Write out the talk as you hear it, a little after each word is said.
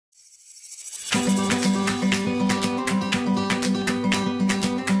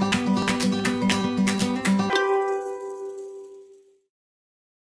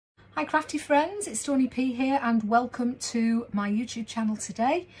Hi crafty friends, it's Tony P here and welcome to my YouTube channel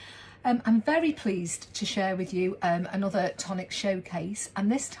today. I'm very pleased to share with you another tonic showcase,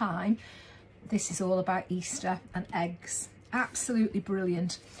 and this time this is all about Easter and eggs. Absolutely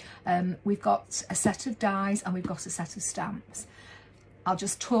brilliant. We've got a set of dies and we've got a set of stamps. I'll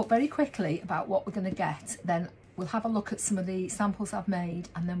just talk very quickly about what we're going to get, then we'll have a look at some of the samples I've made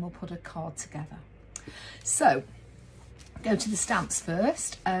and then we'll put a card together. So go to the stamps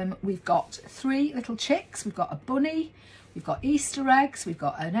first. We've got three little chicks, we've got a bunny, we've got Easter eggs, we've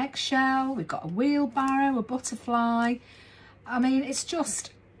got an eggshell, we've got a wheelbarrow, a butterfly. I mean, it's just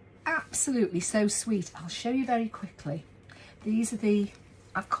absolutely so sweet. I'll show you very quickly. These are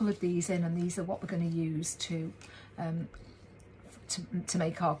I've coloured these in, and these are what we're going to use to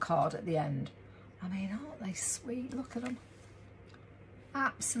make our card at the end. I mean, aren't they sweet? Look at them.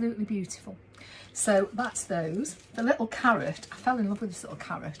 Absolutely beautiful. So that's those. The little carrot, I fell in love with this little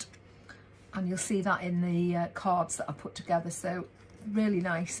carrot, and you'll see that in the cards that I've put together. So really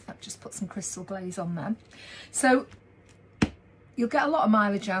nice. I've just put some crystal glaze on them. So you'll get a lot of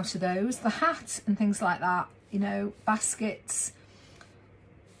mileage out of those. The hat and things like that, you know, baskets,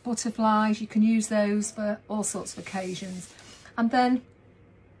 butterflies, you can use those for all sorts of occasions. And then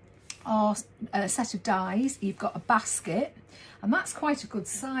our set of dies, you've got a basket, and that's quite a good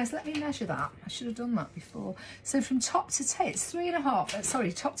size. Let me measure that. I should have done that before. So from top to tail, it's 3.5,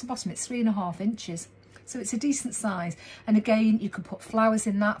 sorry, top to bottom, it's 3.5 inches. So it's a decent size. And again, you can put flowers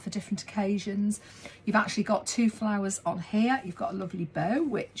in that for different occasions. You've actually got 2 flowers on here. You've got a lovely bow,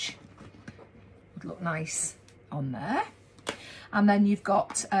 which would look nice on there. And then you've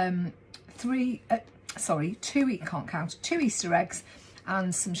got 2 Easter eggs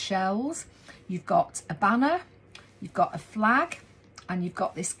and some shells. You've got a banner, you've got a flag, and you've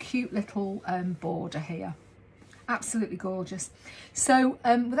got this cute little border here. Absolutely gorgeous. So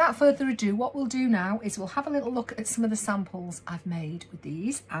without further ado, what we'll do now is we'll have a little look at some of the samples I've made with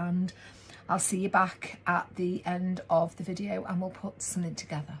these, and I'll see you back at the end of the video and we'll put something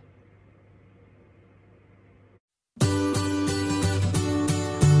together.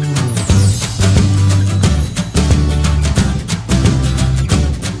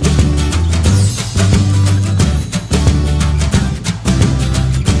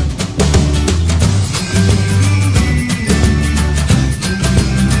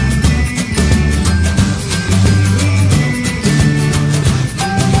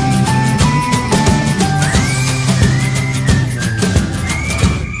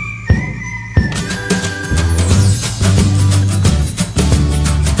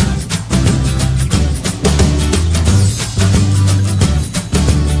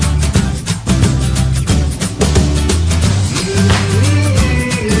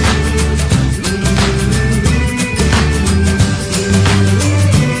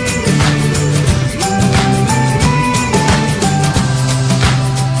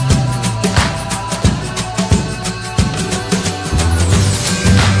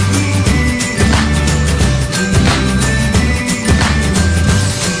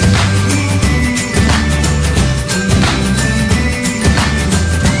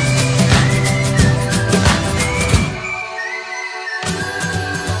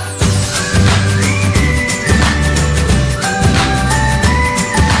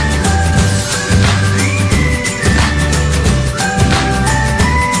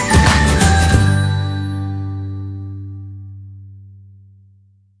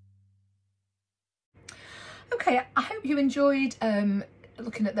 Okay, I hope you enjoyed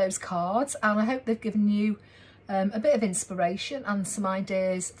looking at those cards, and I hope they've given you a bit of inspiration and some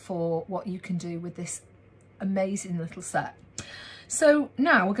ideas for what you can do with this amazing little set. So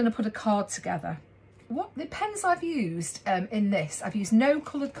now we're going to put a card together. What the pens I've used in this, I've used no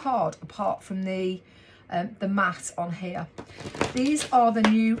coloured card apart from the matte on here. These are the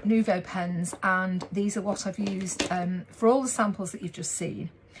new Nuvo pens, and these are what I've used for all the samples that you've just seen,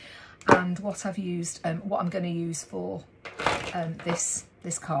 and what I've used, what I'm going to use for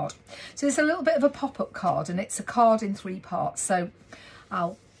this card. So it's a little bit of a pop-up card, and it's a card in 3 parts. So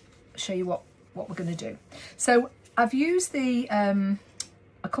I'll show you what we're going to do. So I've used a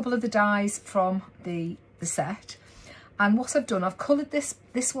couple of the dies from the set, and what I've done, I've coloured this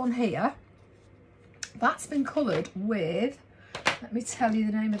one here. That's been coloured with, let me tell you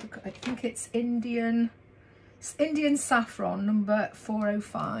the name of I think it's Indian Saffron number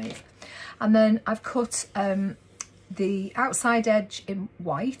 405. And then I've cut the outside edge in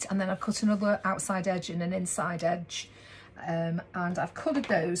white, and then I've cut another outside edge and an inside edge, and I've coloured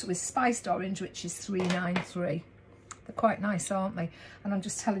those with spiced orange, which is 393. They're quite nice, aren't they? And I'm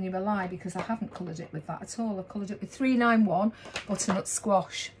just telling you a lie because I haven't coloured it with that at all. I've coloured it with 391 butternut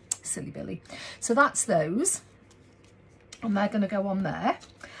squash. silly Billy. So that's those, and they're going to go on there.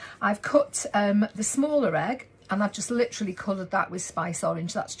 I've cut the smaller egg, and I've just literally coloured that with spice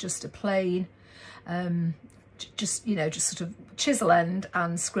orange. That's just a plain, just sort of chisel end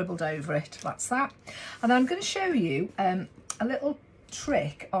and scribbled over it. That's that. And I'm going to show you a little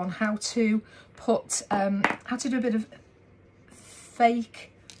trick on how to put, how to do a bit of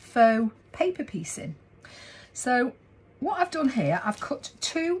fake faux paper piecing. So what I've done here, I've cut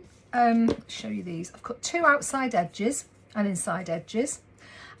two, show you these, I've cut two outside edges and inside edges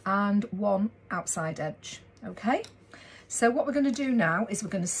and one outside edge. Okay, so what we're going to do now is we're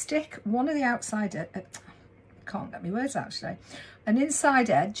going to stick one of the outside, can't get my words out today, an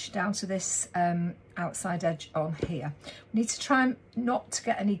inside edge down to this outside edge on here. We need to try not to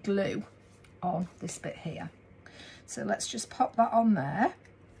get any glue on this bit here. So let's just pop that on there,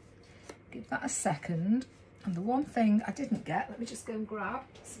 give that a second. And the one thing I didn't get, let me just go and grab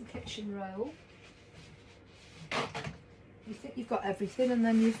some kitchen roll. You think you've got everything and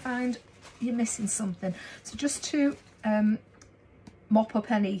then you find you're missing something. So just to mop up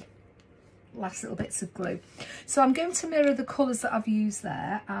any last little bits of glue. So I'm going to mirror the colours that I've used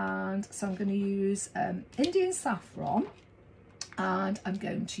there, and so I'm going to use Indian saffron, and I'm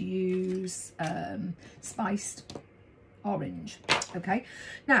going to use spiced orange. Okay,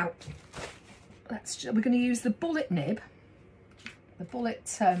 now we're going to use the bullet nib, the bullet,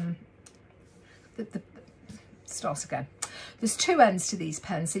 start again. There's two ends to these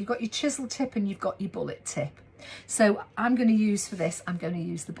pens, so you've got your chisel tip and you've got your bullet tip. So I'm going to use, for this, I'm going to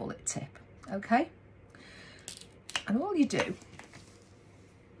use the bullet tip, okay? And all you do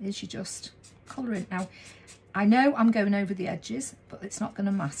is you just colour in. Now, I know I'm going over the edges, but it's not going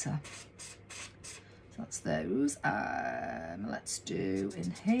to matter. So that's those. Let's do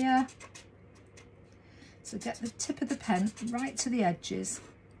in here. So get the tip of the pen right to the edges,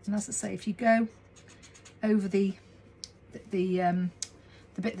 and as I say, if you go over the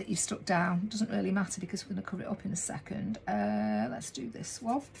bit that you've stuck down, it doesn't really matter because we're going to cover it up in a second. Let's do this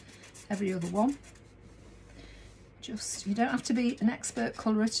one, every other one. Just, you don't have to be an expert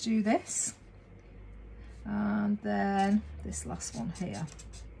colourer to do this. And then this last one here.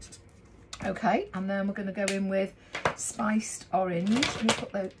 Okay, and then we're going to go in with spiced orange. Let me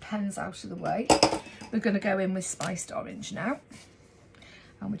put the pens out of the way. We're going to go in with spiced orange now,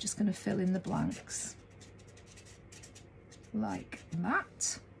 and we're just going to fill in the blanks like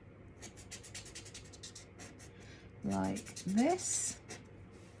that, like this,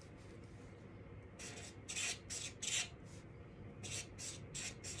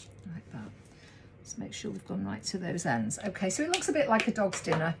 like that. Let's make sure we've gone right to those ends. Okay, so it looks a bit like a dog's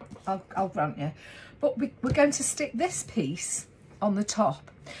dinner, I'll grant you, but we're going to stick this piece on the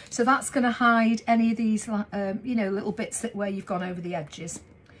top. So that's going to hide any of these, you know, little bits that where you've gone over the edges.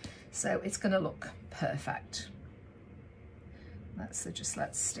 So it's going to look perfect. So just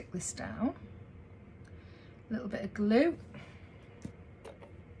let's stick this down. A little bit of glue.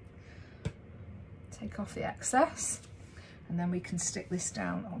 Take off the excess, and then we can stick this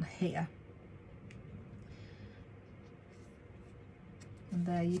down on here. And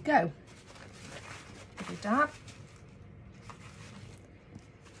there you go. Give it a dab.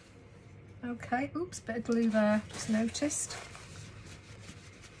 Okay, oops, bit of glue there, just noticed.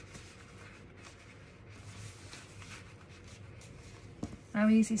 How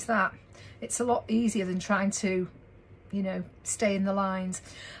easy is that? It's a lot easier than trying to, you know, stay in the lines.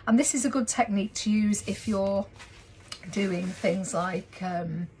 And this is a good technique to use if you're doing things like,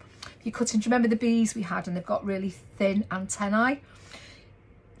 you're cutting, do you remember the bees we had and they've got really thin antennae?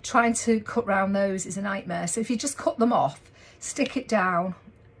 Trying to cut round those is a nightmare. So if you just cut them off, stick it down,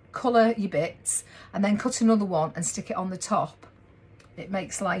 colour your bits, and then cut another one and stick it on the top, it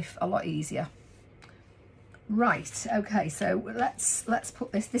makes life a lot easier. Right, okay, so let's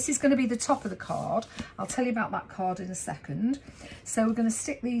put this is going to be the top of the card. I'll tell you about that card in a second. So we're going to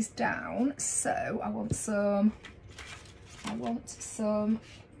stick these down. So I want some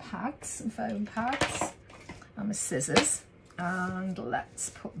pads, some foam pads, and my scissors, and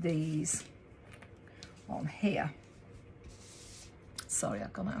let's put these on here. Sorry,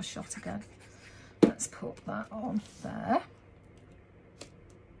 I've gone out of shot again. Let's put that on there.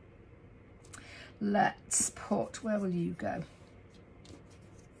 Let's put, where will you go?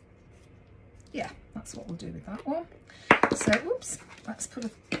 Yeah, that's what we'll do with that one. So, oops, let's put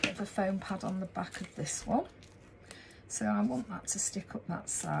a bit of a foam pad on the back of this one. So I want that to stick up that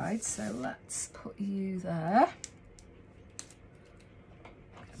side. So let's put you there.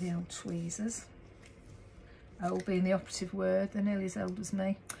 Get the old tweezers. Old being the operative word, they're nearly as old as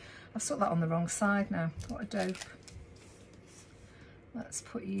me. I've stuck that on the wrong side now, what a dope. let's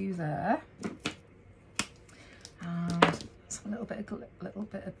put you there. And let's have a little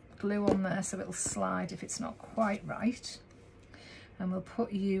bit of glue on there so it'll slide if it's not quite right. And we'll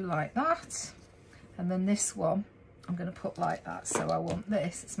put you like that. And then this one, I'm going to put like that. So I want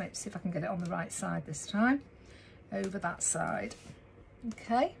this, let's see if I can get it on the right side this time, over that side.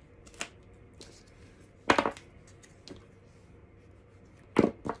 Okay.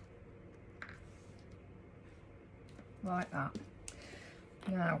 Like that.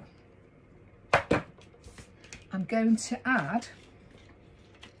 Now, I'm going to add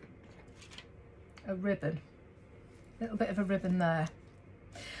a ribbon, a little bit of a ribbon there.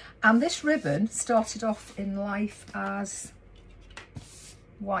 And this ribbon started off in life as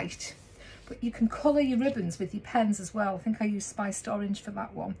white, but you can colour your ribbons with your pens as well. I think I used spiced orange for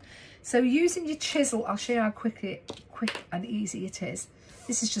that one. So using your chisel, I'll show you how quick and easy it is.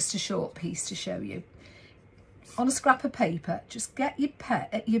 This is just a short piece to show you. On a scrap of paper, just get your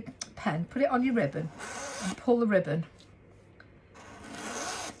pen, put it on your ribbon and pull the ribbon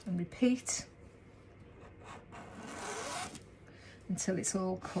and repeat until it's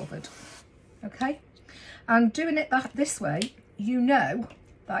all covered. Okay, and doing it this way, you know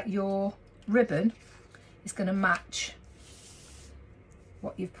that your ribbon is going to match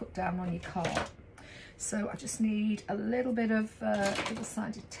what you've put down on your card. So I just need a little bit of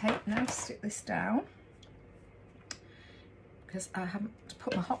double-sided tape now to stick this down, because I haven't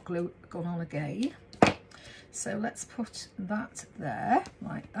put my hot glue gun on again. So let's put that there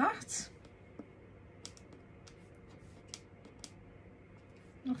like that.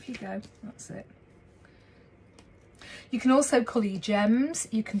 Off you go, that's it. You can also colour your gems,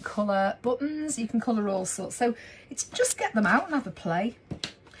 you can colour buttons, you can colour all sorts. So it's just get them out and have a play.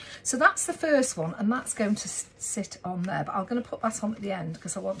 So that's the first one, and that's going to sit on there, but I'm going to put that on at the end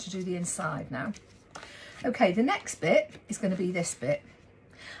because I want to do the inside now. Okay, the next bit is going to be this bit,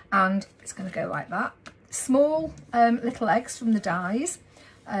 and it's going to go like that. Small little eggs from the dies,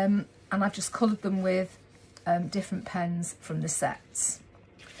 and I've just coloured them with different pens from the sets.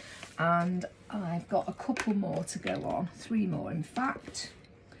 And I've got a couple more to go on, 3 more in fact.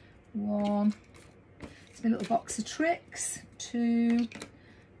 1, it's my little box of tricks. 2,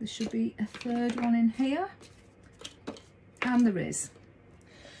 there should be a 3rd one in here, and there is.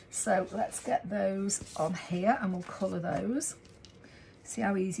 So let's get those on here and we'll colour those. See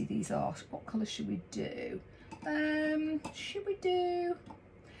how easy these are. What colour should we do?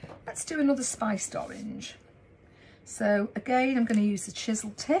 Let's do another spiced orange. So again, I'm going to use the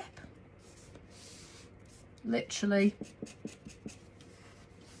chisel tip. Literally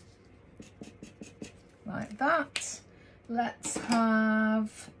like that. Let's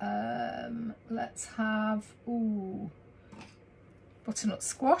have butternut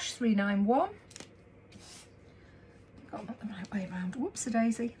squash 391. Got that the right way around. Whoops a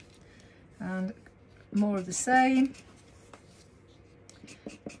daisy. And more of the same.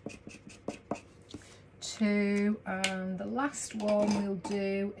 2, and the last one we'll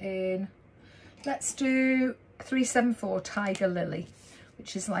do in, let's do 374 Tiger Lily,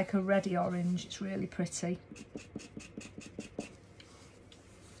 which is like a reddy orange. It's really pretty.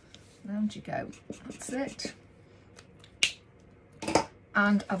 Round you go. That's it.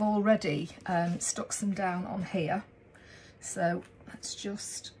 And I've already stuck some down on here. So let's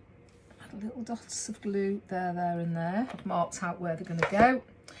just add little dots of glue there, there and there. I've marked out where they're going to go.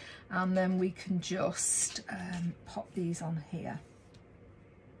 And then we can just pop these on here.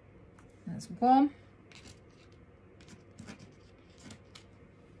 There's 1.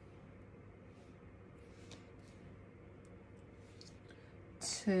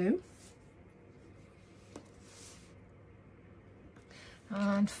 2.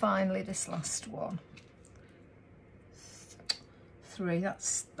 And finally this last one. 3.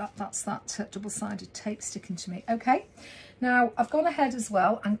 That's that double-sided tape sticking to me. Okay, now I've gone ahead as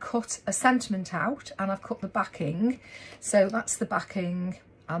well and cut a sentiment out, and I've cut the backing. So that's the backing,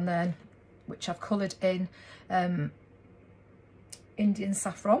 and then which I've coloured in Indian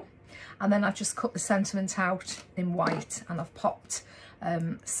saffron, and then I've just cut the sentiment out in white, and I've popped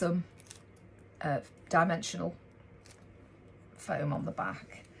some dimensional foam on the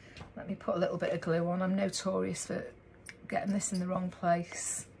back. Let me put a little bit of glue on. I'm notorious for getting this in the wrong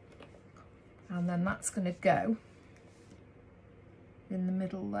place. And then that's going to go in the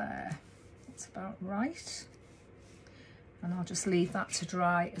middle there. That's about right. And I'll just leave that to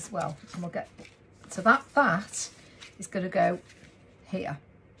dry as well. And we'll get, so that is going to go here.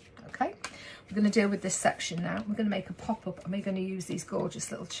 Okay, we're going to deal with this section now. We're going to make a pop-up, and we're going to use these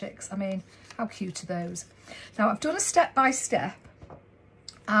gorgeous little chicks. I mean, how cute are those? Now I've done a step-by-step,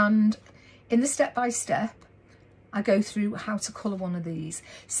 and in the step-by-step I go through how to colour one of these.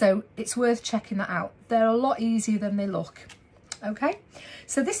 So it's worth checking that out. They're a lot easier than they look. Okay,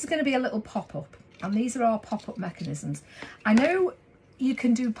 so this is going to be a little pop-up, and these are our pop-up mechanisms. I know you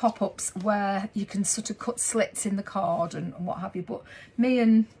can do pop-ups where you can sort of cut slits in the card and what have you, but me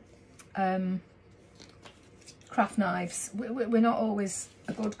and craft knives, we're not always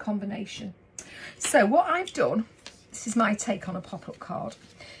a good combination. So what I've done, this is my take on a pop-up card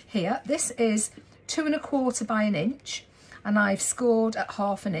here. This is 2 1/4 by 1 inch, and I've scored at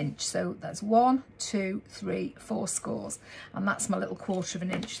 1/2 inch. So that's 1, 2, 3, 4 scores, and that's my little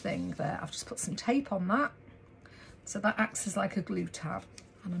 1/4 inch thing there. I've just put some tape on that, so that acts as like a glue tab,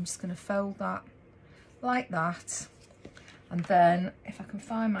 and I'm just going to fold that like that. And then if I can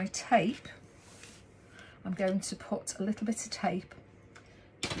find my tape, I'm going to put a little bit of tape,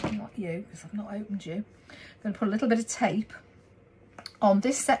 not you because I've not opened you. I'm going to put a little bit of tape on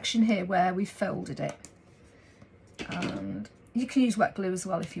this section here where we folded it, and you can use wet glue as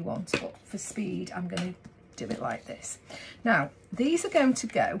well if you want, but for speed I'm going to do it like this. Now these are going to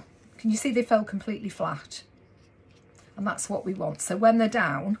go, can you see they fell completely flat, and that's what we want. So when they're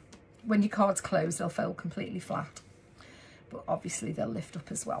down, when your card's closed, they'll fall completely flat, but obviously they'll lift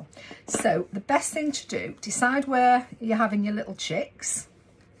up as well. So the best thing to do, decide where you're having your little chicks,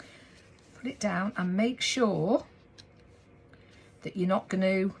 put it down and make sure that you're not going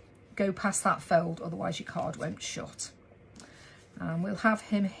to go past that fold, otherwise your card won't shut. And we'll have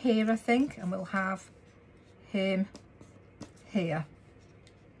him here, I think, and we'll have him here.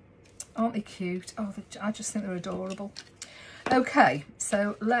 Aren't they cute? Oh, I just think they're adorable. Okay,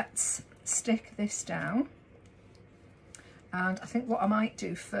 so let's stick this down. And I think what I might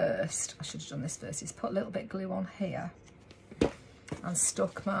do first, I should have done this first, is put a little bit of glue on here and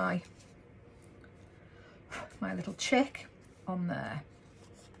stuck my little chick on there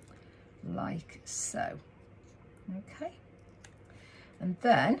like so. Okay, and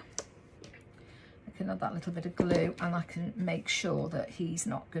then I can add that little bit of glue, and I can make sure that he's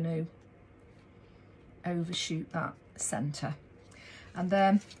not going to overshoot that centre. And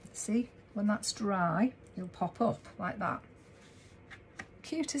then see, when that's dry, he'll pop up like that.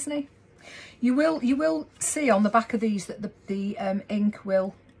 Cute, isn't he? You will see on the back of these that the ink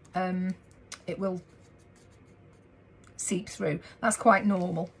will it will seep through. That's quite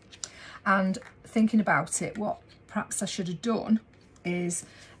normal. And thinking about it, what perhaps I should have done is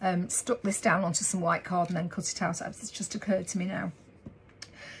stuck this down onto some white card and then cut it out. It's just occurred to me now.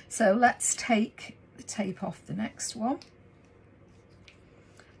 So let's take the tape off the next one,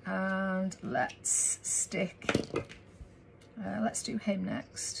 and let's stick, let's do him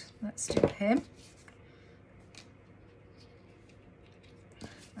next. Let's do him.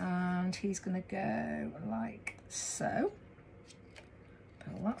 And he's going to go like so.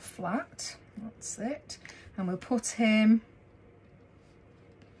 Pull that flat, that's it. And we'll put him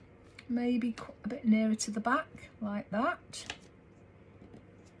maybe a bit nearer to the back, like that.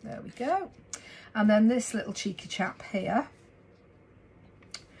 There we go. And then this little cheeky chap here,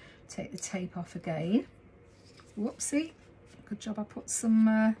 take the tape off again. Whoopsie, good job I put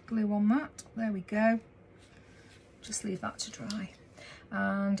some glue on that. There we go. Just leave that to dry.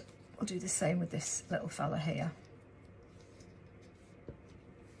 And I'll do the same with this little fella here.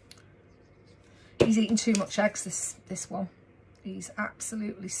 He's eating too much eggs, this one. He's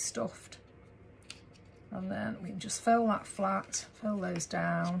absolutely stuffed. And then we can just fill that flat, fill those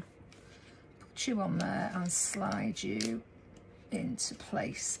down, put you on there and slide you into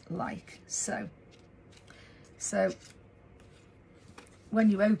place like so. So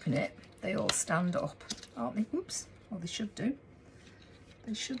when you open it, they all stand up, aren't they? Oops, well they should do.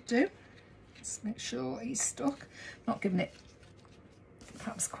 They should do. Let's make sure he's stuck. Not giving it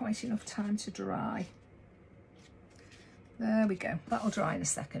perhaps quite enough time to dry. There we go, that'll dry in a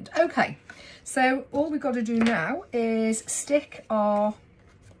second. Okay, so all we've got to do now is stick our,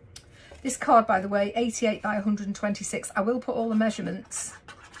 this card by the way, 88 by 126. I will put all the measurements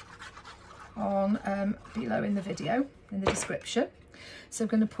on below in the video, in the description. So I'm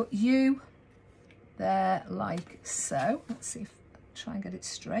going to put you there like so. Let's see if try and get it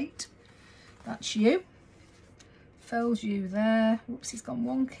straight. That's you. Fold you there. Whoops, he's gone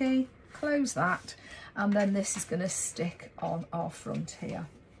wonky. Close that. And then this is going to stick on our front here.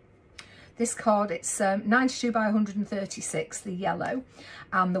 This card, it's 92 by 136, the yellow,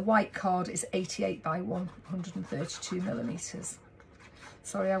 and the white card is 88 by 132 millimeters.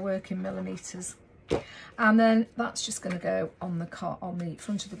 Sorry, I work in millimeters. And then that's just going to go on the card, on the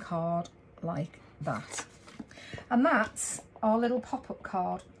front of the card like that. And that's our little pop-up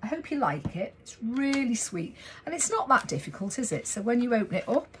card. I hope you like it. It's really sweet, and it's not that difficult, is it? So when you open it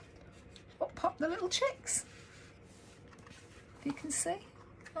up, pop the little chicks. if you can see,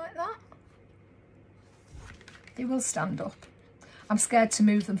 like that. They will stand up. I'm scared to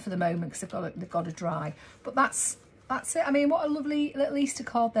move them for the moment because they've got to dry. But that's it. I mean, what a lovely little Easter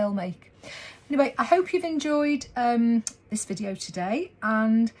card they'll make. Anyway, I hope you've enjoyed this video today,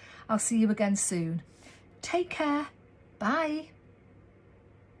 and I'll see you again soon. Take care. Bye.